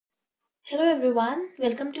Hello everyone,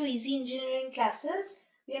 welcome to Easy Engineering Classes.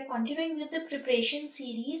 We are continuing with the preparation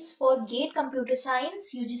series for GATE Computer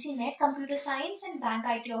Science, UGC NET Computer Science and Bank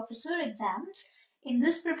IT Officer exams. In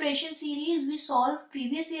this preparation series, we solve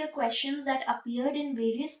previous year questions that appeared in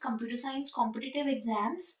various computer science competitive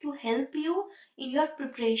exams to help you in your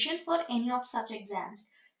preparation for any of such exams.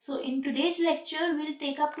 So in today's lecture, we'll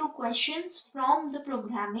take up two questions from the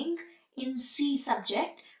programming in C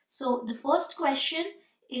subject. So the first question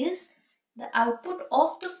is, the output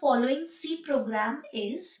of the following C program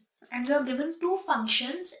is, and we are given two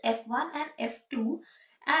functions f1 and f2,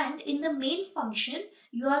 and in the main function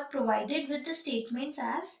you are provided with the statements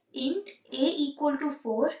as int a equal to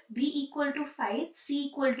 4, b equal to 5, c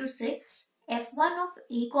equal to 6, f1 of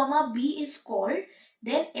a comma b is called,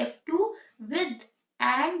 then f2 with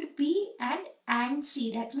and b and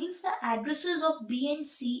c. That means the addresses of b and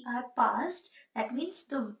c are passed. That means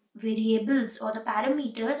the variables or the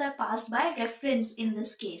parameters are passed by reference in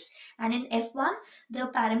this case. And in F1, the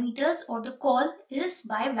parameters or the call is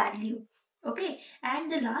by value. Okay. And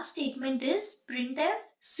the last statement is printf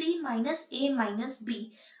c minus a minus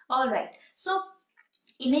b. Alright. So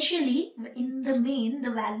initially in the main,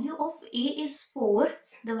 the value of a is 4,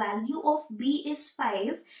 the value of b is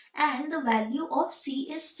 5 and the value of c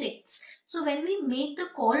is 6. So when we make the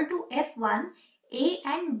call to F1, a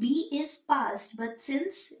and b is passed, but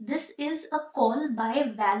since this is a call by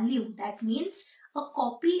value, that means a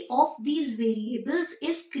copy of these variables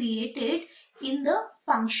is created in the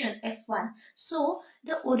function f1. So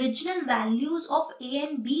the original values of a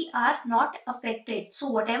and b are not affected. So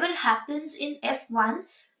whatever happens in f1,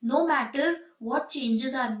 no matter what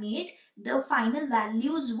changes are made, the final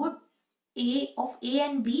values would A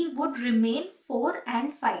and B would remain 4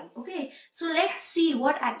 and 5. Okay, so let's see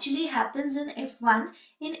what actually happens in F1.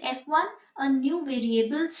 In F1, a new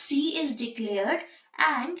variable C is declared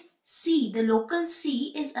and C, the local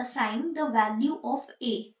C, is assigned the value of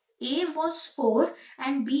A. A was 4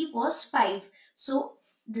 and B was 5. So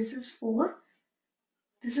this is 4,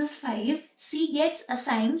 this is 5. C gets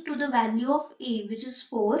assigned to the value of A, which is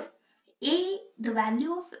 4. The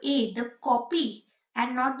value of A, the copy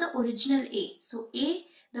and not the original A. So A,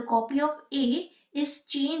 the copy of A is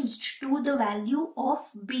changed to the value of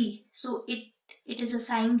B. So it is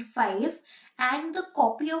assigned 5 and the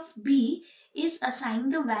copy of B is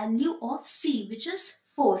assigned the value of C, which is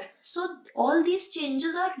 4. So all these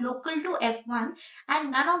changes are local to F1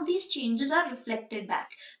 and none of these changes are reflected back.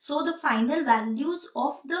 So the final values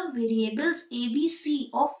of the variables A, B, C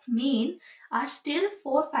of main are still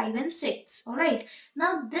 4, 5 and 6. Alright.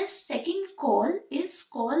 Now this second call is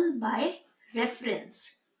called by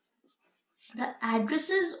reference. The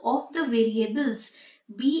addresses of the variables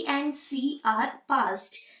B and C are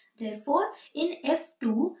passed. Therefore, in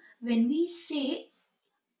F2, when we say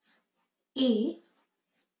A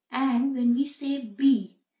and when we say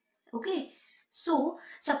B, okay, so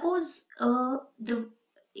suppose the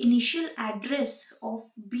initial address of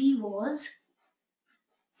B was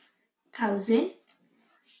 1000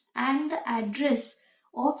 and the address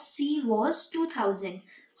of C was 2000.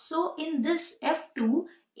 So in this F2,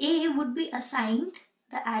 A would be assigned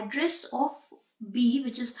the address of B,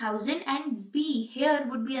 which is 1000, and B here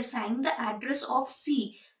would be assigned the address of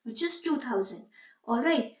C, which is 2000.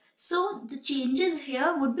 Alright, so the changes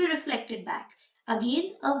here would be reflected back.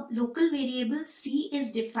 Again, a local variable C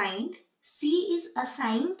is defined. C is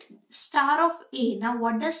assigned star of A. Now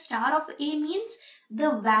what does star of A means?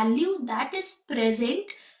 The value that is present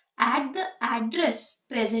at the address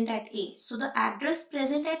present at A. So the address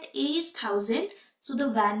present at A is 1000. So the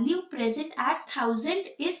value present at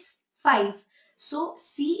 1000 is 5. So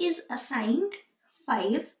C is assigned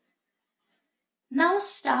 5. Now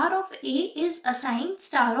star of A is assigned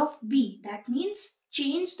star of B. That means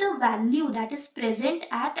change the value that is present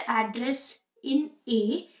at address in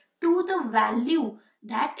A to the value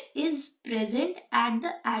that is present at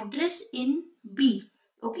the address in B.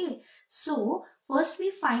 Okay, so first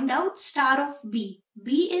we find out star of B.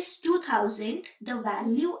 B is 2000. The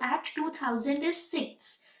value at 2000 is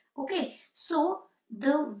 6. Okay, so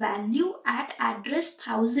the value at address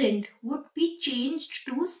 1000 would be changed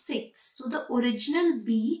to 6. So the original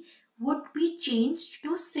B would be changed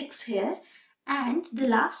to 6 here. And the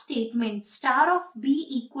last statement, star of B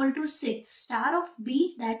equal to 6. Star of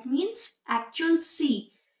B, that means actual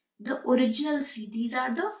C, the original C. These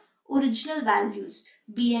are the original values,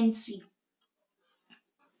 B and C.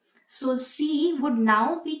 So C would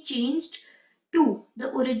now be changed to the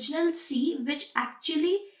original C, which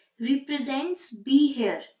actually represents B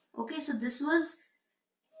here. Okay, so this was,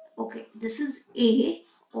 okay, this is A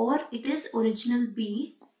or it is original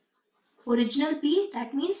B. Original B,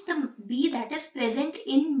 that means the B that is present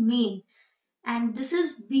in main, and this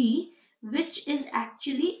is B which is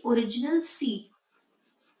actually original C.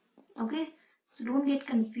 Okay, so don't get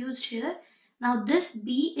confused here. Now this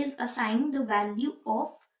B is assigned the value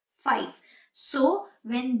of 5. So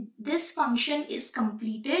when this function is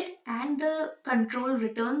completed and the control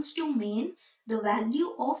returns to main, the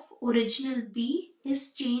value of original B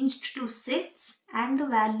is changed to 6 and the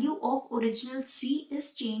value of original C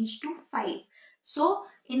is changed to 5. So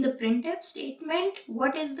in the printf statement,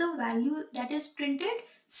 what is the value that is printed?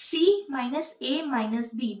 C minus A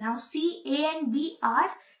minus B. Now C, A and B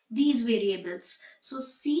are these variables. So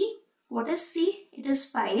C, what is C? It is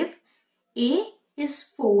 5, A is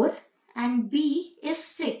 4 and B is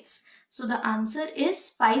 6. So the answer is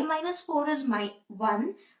 5 minus 4 is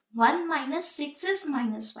 1. 1 minus 6 is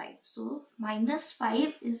minus 5. So minus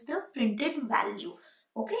 5 is the printed value.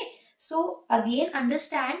 Okay. So again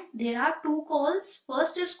understand there are two calls.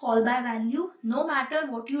 First is call by value. No matter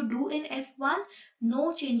what you do in F1,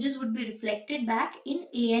 no changes would be reflected back in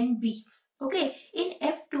A and B. Okay, in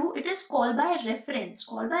F2 it is call by reference.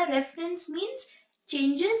 Call by reference means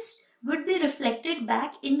changes would be reflected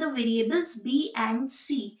back in the variables B and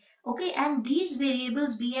C. Okay, and these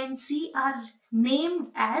variables B and C are named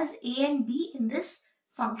as A and B in this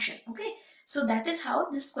function. Okay, so that is how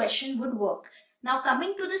this question would work. Now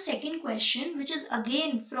coming to the second question, which is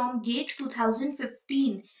again from GATE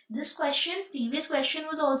 2015. This question, previous question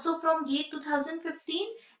was also from GATE 2015,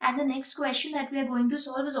 and the next question that we are going to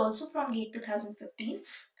solve is also from GATE 2015.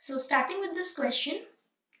 So starting with this question,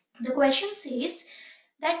 the question says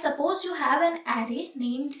that suppose you have an array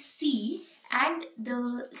named C and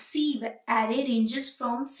the C array ranges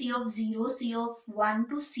from C of 0, C of 1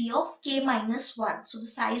 to C of k minus 1. So the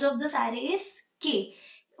size of this array is k.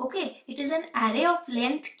 Okay, it is an array of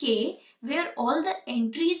length k where all the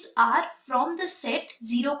entries are from the set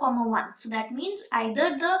 0, 1. So that means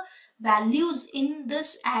either the values in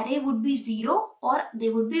this array would be 0 or they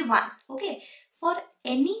would be 1. Okay, for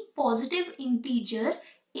any positive integer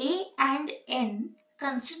a and n,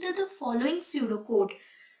 consider the following pseudocode.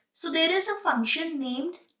 So there is a function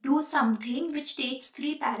named do something which takes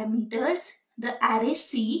 3 parameters, the array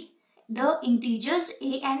C, the integers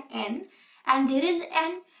a and n, and there is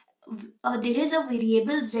a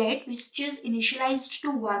variable z which is initialized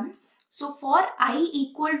to 1. So for I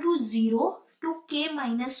equal to 0 to k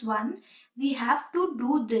minus 1, we have to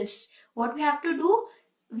do this. What we have to do?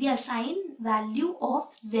 We assign value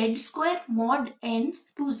of z square mod n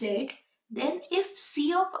to z. Then if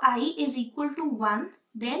c of I is equal to 1,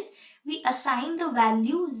 then we assign the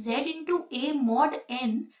value z into a mod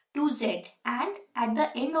n to z, and at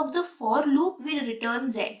the end of the for loop we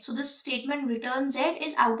return z. So this statement return z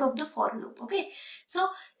is out of the for loop. Okay, so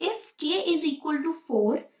if k is equal to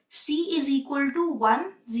 4, c is equal to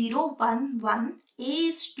 1 0 1 1, a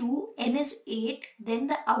is 2, n is 8, then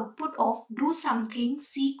the output of do something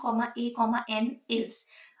c comma a comma n is.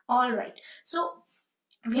 Alright, so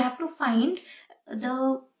we have to find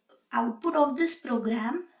the output of this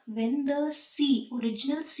program when the C,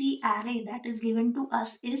 original C array that is given to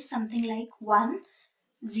us is something like 1,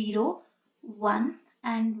 0, 1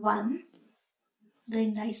 and 1. The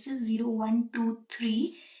indices 0, 1, 2,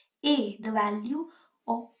 3. A, the value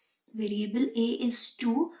of variable A is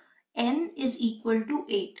 2, n is equal to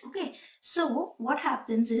 8. Okay, so what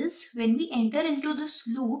happens is when we enter into this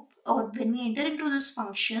loop or when we enter into this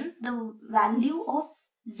function, the value of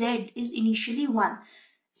z is initially 1.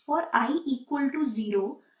 For I equal to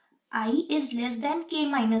 0, I is less than k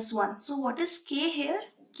minus 1. So what is k here?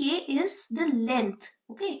 K is the length.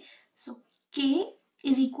 Okay, so k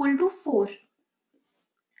is equal to 4.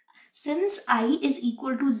 Since I is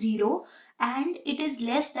equal to 0 and it is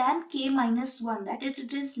less than k minus 1, that is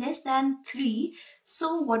it is less than 3.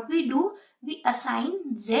 So what we do? We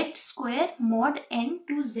assign z square mod n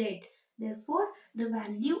to z. Therefore, the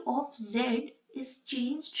value of z is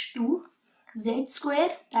changed to z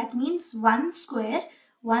square, that means 1 square.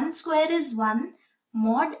 1 square is 1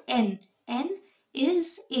 mod n. N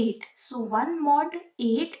is 8. So 1 mod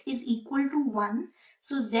 8 is equal to 1.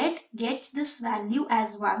 So z gets this value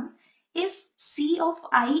as 1. If c of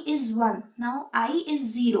I is 1, now I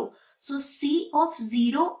is 0. So c of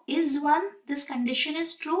 0 is 1. This condition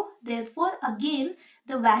is true. Therefore, again,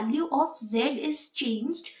 the value of z is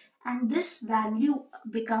changed and this value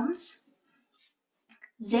becomes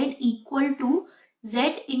z equal to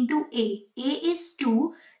z into a. A is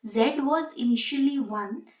 2. Z was initially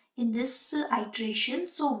 1 in this iteration.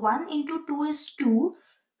 So 1 into 2 is 2.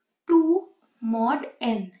 2 mod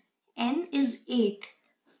n. N is 8.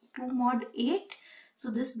 2 mod 8.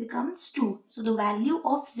 So this becomes 2. So the value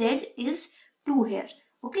of z is 2 here.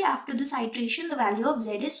 Okay, after this iteration, the value of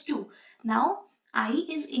z is 2. Now, I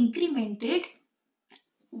is incremented.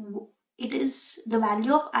 It is the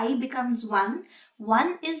value of I becomes 1.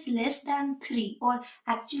 1 is less than 3, or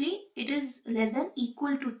actually it is less than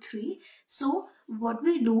equal to 3. So what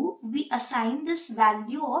we do, we assign this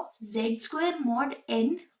value of z square mod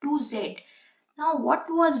n to z. Now what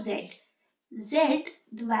was z? Z,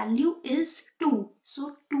 the value is 2.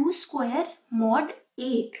 So 2 square mod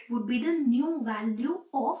 8 would be the new value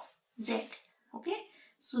of z. Okay.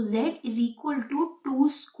 So z is equal to 2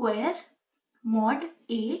 square mod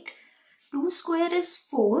 8. 2 square is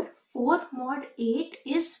 4. 4 mod 8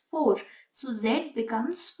 is 4. So z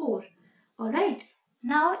becomes 4. Alright.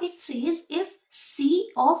 Now it says if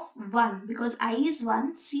c of 1, because I is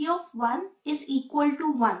 1, c of 1 is equal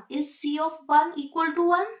to 1. Is c of 1 equal to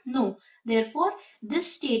 1? No. Therefore,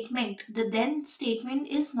 this statement, the then statement,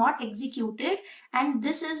 is not executed, and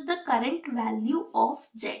this is the current value of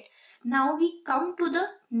z. Now we come to the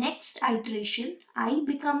next iteration. I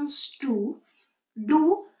becomes 2.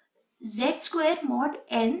 Do z square mod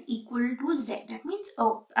n equal to z. That means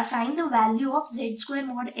assign the value of z square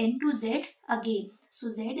mod n to z again. So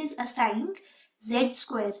z is assigned z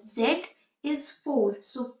square. Z is 4.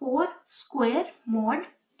 So 4 square mod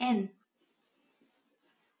n.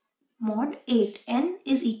 Mod 8. N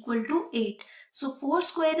is equal to 8. So 4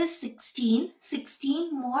 square is 16.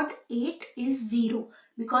 16 mod 8 is 0.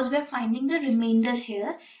 Because we are finding the remainder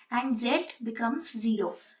here, and z becomes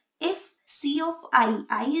 0. If c of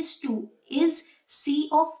I is 2, is c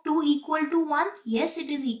of 2 equal to 1? Yes,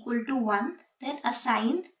 it is equal to 1. Then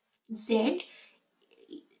assign z,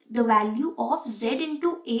 the value of z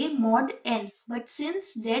into a mod n. But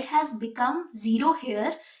since z has become 0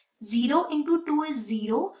 here, 0 into 2 is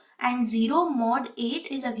 0, and 0 mod 8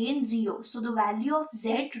 is again 0. So the value of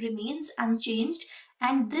z remains unchanged,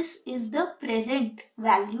 and this is the present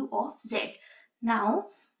value of z. Now,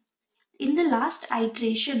 in the last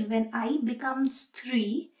iteration, when I becomes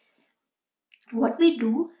 3, what we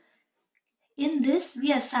do, in this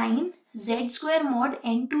we assign z square mod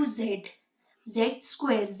n to z. Z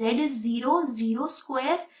square, z is 0, 0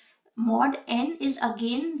 square mod n is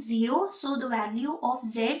again 0. So the value of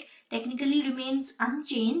z technically remains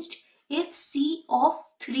unchanged. If c of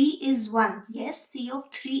 3 is 1, yes, c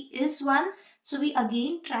of 3 is 1. So we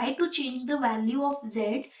again try to change the value of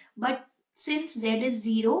z, but since z is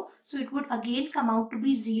 0, so it would again come out to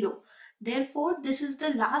be 0. Therefore, this is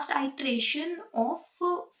the last iteration of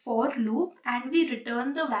for loop, and we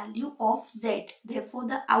return the value of z. Therefore,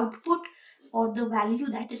 the output or the value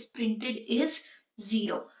that is printed is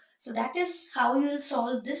 0. So that is how you will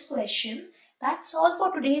solve this question. That's all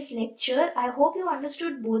for today's lecture. I hope you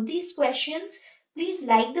understood both these questions. Please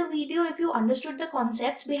like the video if you understood the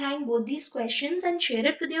concepts behind both these questions, and share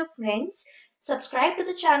it with your friends. Subscribe to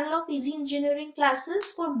the channel of Easy Engineering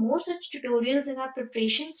Classes for more such tutorials in our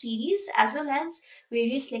preparation series, as well as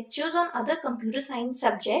various lectures on other computer science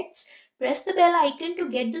subjects. Press the bell icon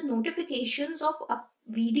to get the notifications of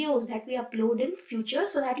videos that we upload in future,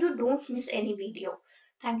 so that you don't miss any video.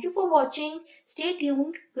 Thank you for watching. Stay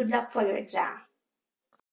tuned. Good luck for your exam.